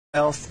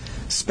Health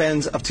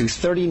spends up to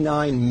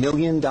 $39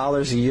 million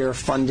a year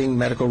funding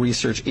medical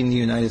research in the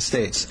United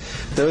States.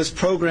 Those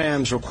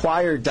programs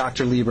required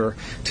Dr. Lieber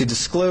to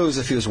disclose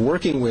if he was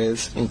working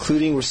with,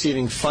 including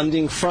receiving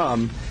funding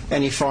from,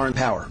 any foreign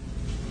power.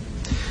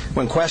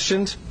 When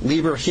questioned,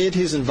 Lieber hid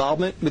his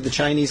involvement with the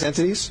Chinese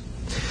entities,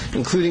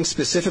 including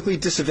specifically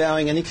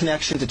disavowing any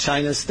connection to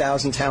China's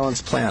Thousand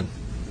Talents plan.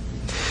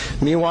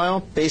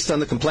 Meanwhile, based on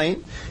the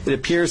complaint, it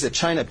appears that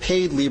China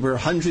paid Lieber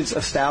hundreds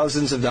of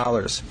thousands of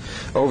dollars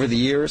over the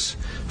years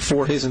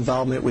for his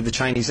involvement with the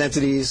Chinese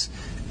entities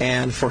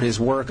and for his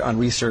work on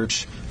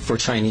research for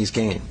Chinese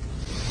gain.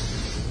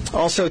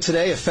 Also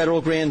today, a federal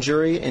grand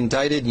jury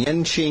indicted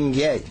Yanqing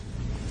Ye,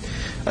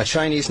 a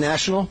Chinese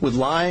national, with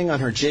lying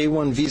on her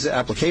J-1 visa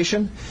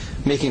application,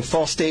 making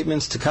false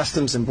statements to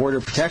Customs and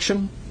Border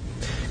Protection,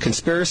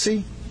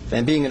 conspiracy,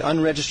 and being an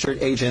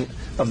unregistered agent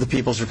of the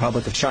People's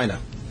Republic of China.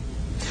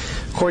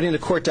 According to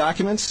court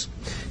documents,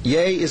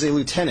 Ye is a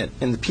lieutenant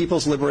in the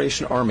People's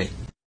Liberation Army.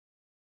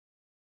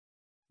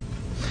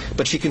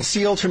 But she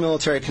concealed her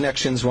military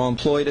connections while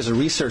employed as a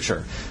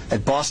researcher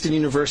at Boston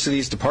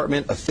University's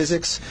Department of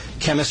Physics,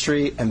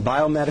 Chemistry, and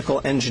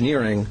Biomedical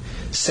Engineering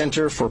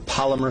Center for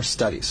Polymer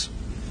Studies.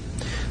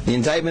 The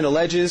indictment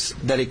alleges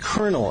that a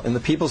colonel in the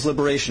People's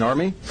Liberation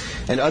Army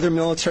and other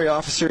military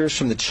officers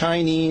from the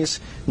Chinese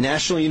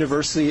National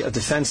University of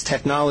Defense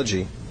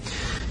Technology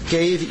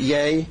gave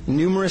Ye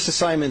numerous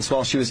assignments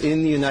while she was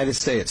in the United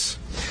States,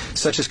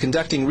 such as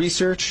conducting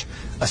research,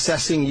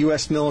 assessing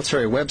U.S.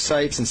 military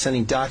websites, and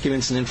sending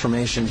documents and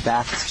information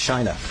back to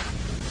China.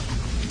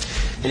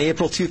 In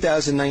April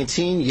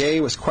 2019, Ye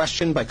was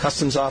questioned by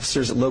customs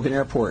officers at Logan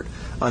Airport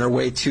on her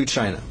way to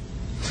China.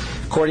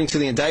 According to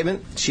the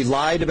indictment, she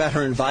lied about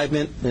her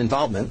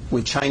involvement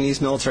with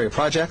Chinese military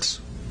projects.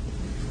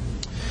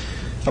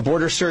 A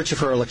border search of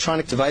her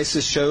electronic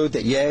devices showed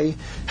that Ye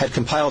had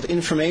compiled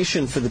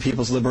information for the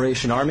People's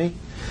Liberation Army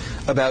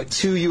about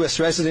 2 U.S.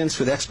 residents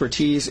with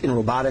expertise in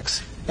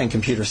robotics and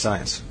computer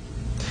science.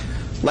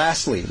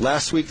 Lastly,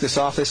 last week this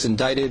office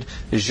indicted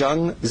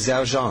Zheng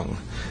Xiaozhang,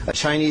 a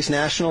Chinese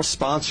national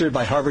sponsored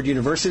by Harvard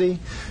University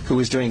who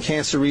was doing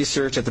cancer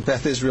research at the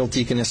Beth Israel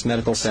Deaconess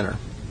Medical Center.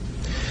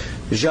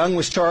 Zheng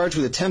was charged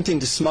with attempting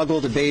to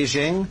smuggle to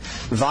Beijing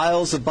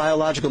vials of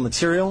biological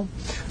material,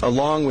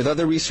 along with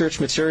other research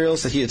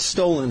materials that he had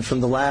stolen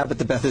from the lab at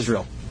the Beth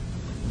Israel.